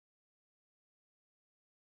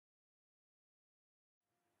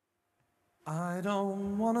I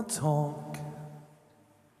don't want to talk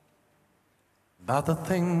about the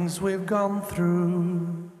things we've gone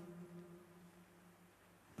through,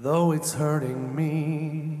 though it's hurting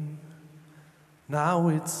me. Now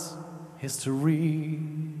it's history.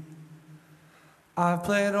 I've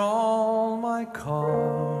played all my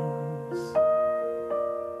cards,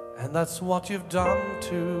 and that's what you've done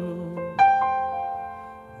too.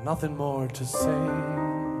 Nothing more to say,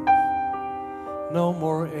 no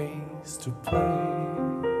more ace to play.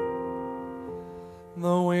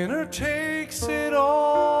 The winner takes it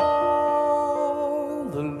all,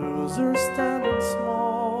 the loser standing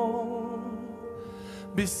small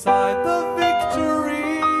beside the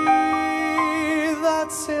victory.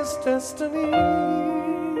 That's his destiny.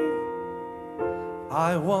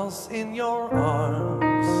 I was in your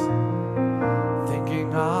arms,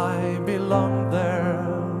 thinking I belonged there.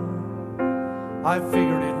 I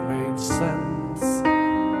figured it made sense,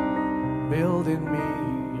 building me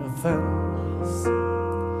a fence,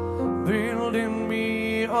 building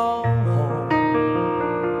me a home,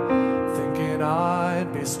 thinking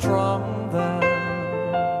I'd be strong there.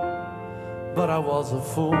 But I was a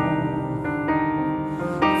fool,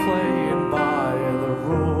 playing by the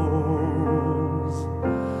rules.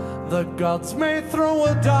 The gods may throw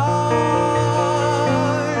a dice,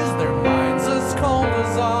 their minds as cold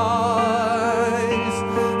as ice,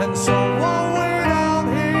 and someone way down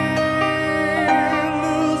here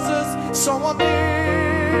loses someone dear.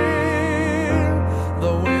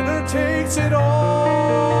 The winner takes it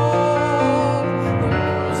all, the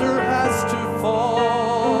loser has to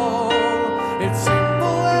fall. It's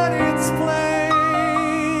simple and it's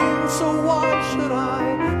plain, so why should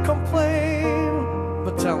I complain?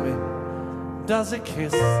 But tell me, does it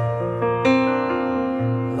kiss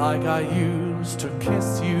like I used to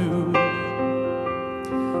kiss you?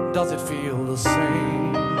 Does it feel the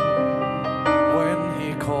same when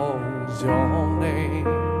he calls your name?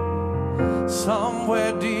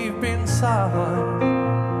 Somewhere deep inside,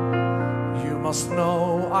 you must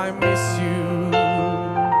know I miss you.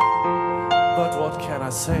 But what can I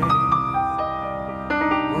say?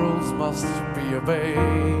 Rules must be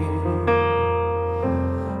obeyed.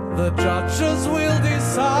 The judges will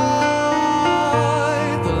decide,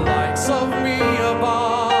 the likes of me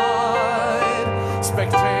abide.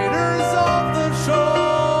 Spectators of the show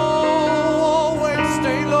always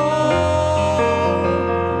stay low.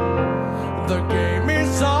 The game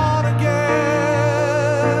is on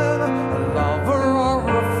again, a lover or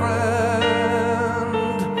a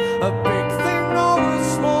friend, a big thing or a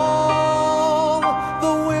small,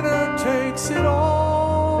 the winner takes it all.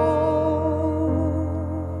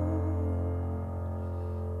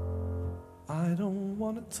 I don't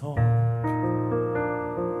want to talk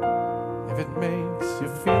if it makes you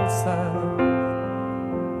feel sad,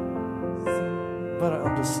 but I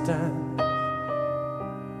understand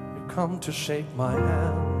you come to shake my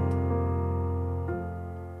hand.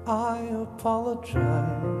 I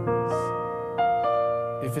apologize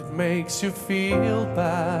if it makes you feel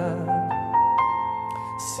bad,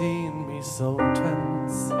 seeing me so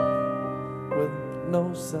tense with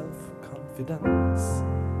no self-confidence.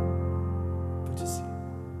 But you see,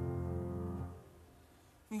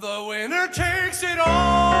 the winner takes it all.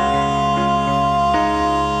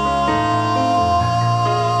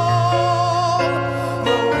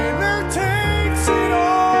 The winner takes it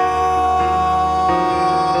all.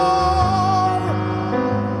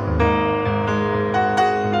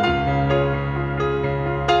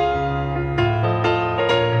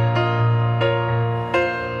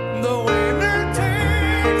 The winner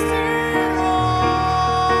takes it all.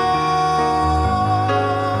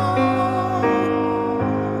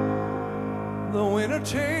 The winner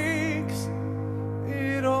takes